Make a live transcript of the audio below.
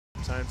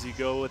Sometimes you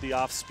go with the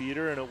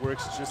off-speeder and it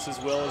works just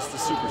as well as the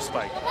super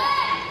spike.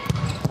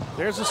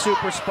 There's a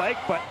super spike,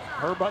 but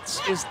her butts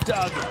is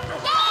dug.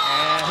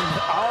 And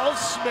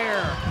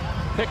Alsmeier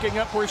picking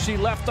up where she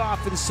left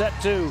off in set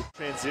 2.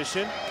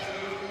 Transition,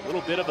 a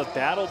little bit of a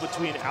battle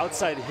between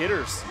outside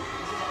hitters.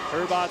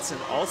 Herbots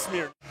and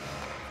Alsmeier.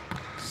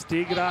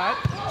 Stigrat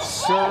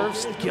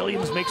serves,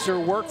 Gilliams makes her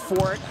work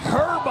for it.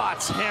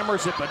 Herbots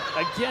hammers it, but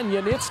again,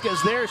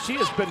 Janitska's there. She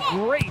has been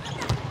great.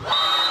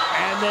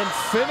 And then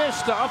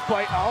finished off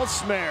by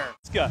Alsmeier.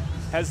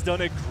 Has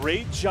done a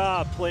great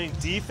job playing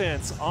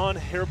defense on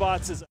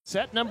Herbots.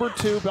 Set number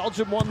 2,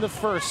 Belgium won the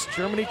first.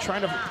 Germany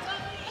trying to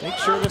make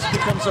sure this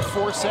becomes a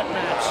 4-set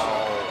match.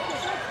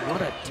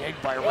 What a dig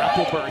by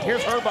Rappelberg.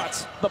 Here's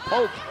Herbots, the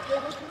Pope.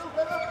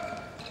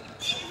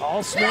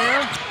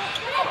 Alsmeier.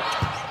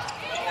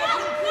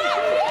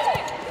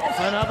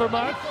 Another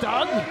mark,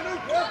 done.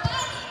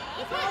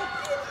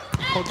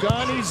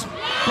 Pagani's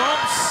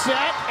bump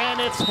set,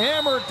 and it's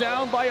hammered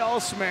down by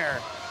Alsmeier.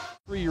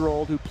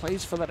 3-year-old who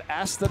plays for that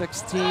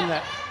Aesthetics team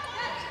that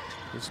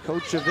his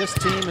coach of this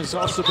team has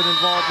also been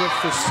involved with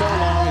for so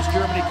long as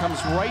Germany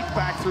comes right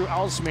back through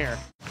Alsmeier.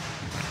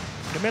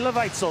 Camilla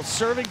Weitzel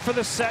serving for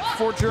the set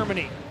for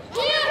Germany.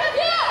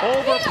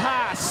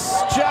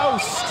 Overpass,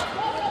 joust.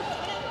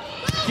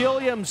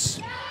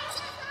 Gilliams.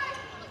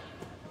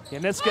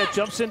 Janitska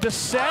jumps into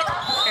set,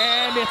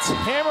 and it's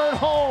hammered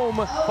home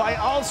by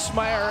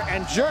Alsmeier,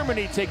 and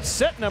Germany takes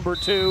set number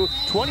 2,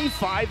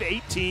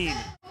 25-18.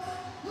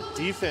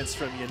 Defense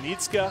from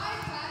Janitska,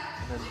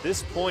 and then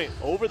this point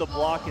over the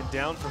block and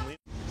down from Lina.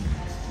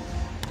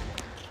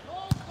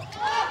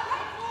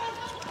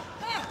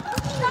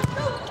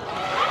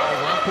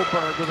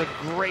 Rappelberg with a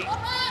great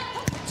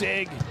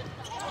dig.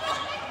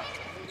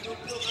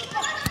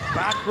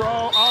 Back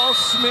row,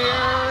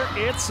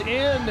 Alsmeier, it's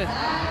in.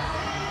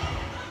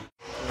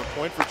 And a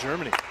point for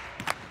Germany.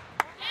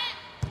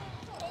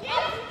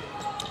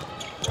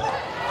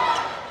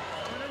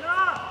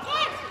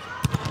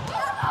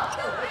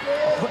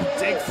 What a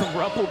dig from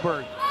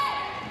Rappelberg.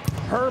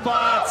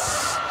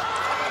 Herbots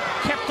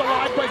kept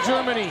alive by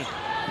Germany.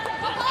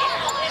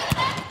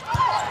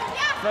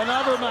 Van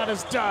Avermaet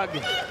is dug.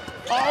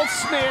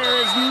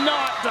 Alsmeier is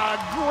not dug.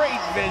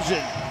 Great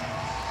vision.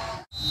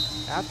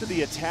 After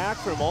the attack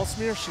from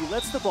Alsmeier, she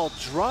lets the ball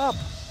drop.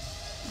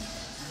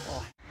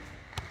 Oh.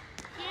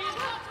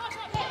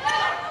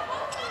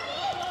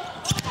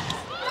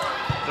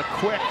 The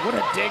quick, what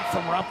a dig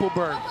from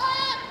Rappelberg.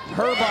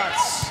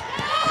 Herbots,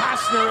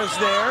 Hassner is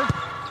there.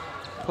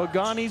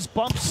 Pagani's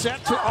bump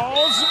set to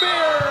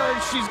Alsmeier,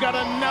 and she's got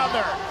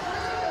another.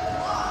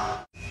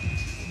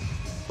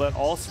 But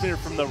Alsmeier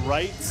from the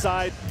right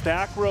side,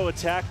 back row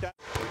attack.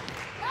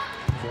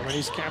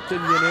 Germany's captain,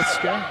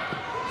 Janitska.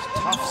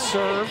 Tough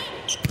serve.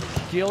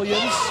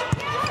 Gilliams.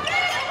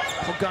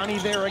 Pagani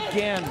there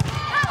again.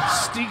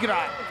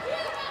 Stigrat.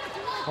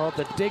 Oh,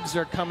 the digs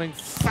are coming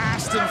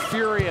fast and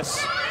furious.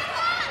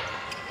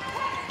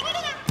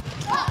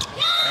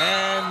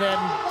 And then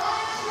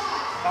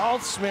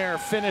Alsmeier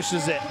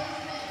finishes it.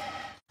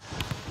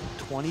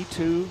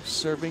 22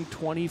 serving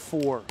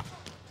 24.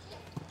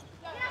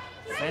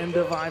 Van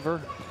de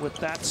Viver with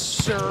that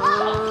serve,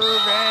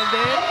 and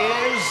it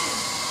is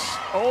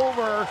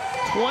over,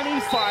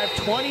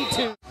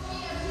 25-22.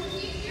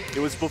 It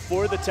was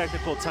before the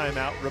technical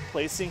timeout,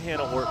 replacing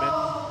Hannah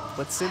Hortman,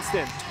 but since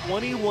then,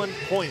 21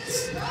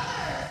 points.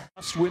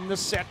 Must win the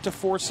set to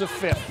force a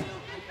 5th.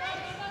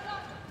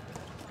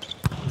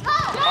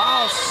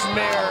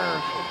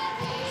 Alsmeier,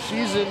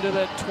 she's into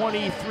the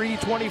 23,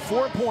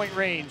 24 point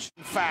range,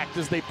 in fact,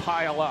 as they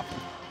pile up.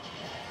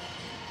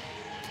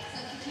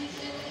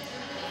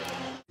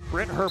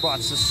 Britt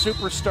Herbots, the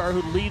superstar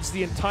who leads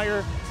the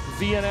entire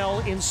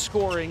VNL in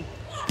scoring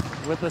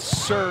with a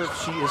serve.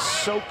 She is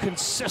so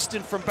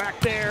consistent from back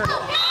there.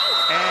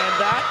 And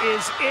that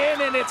is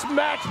in, and it's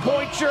match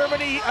point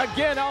Germany.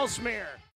 Again, Alsmeier.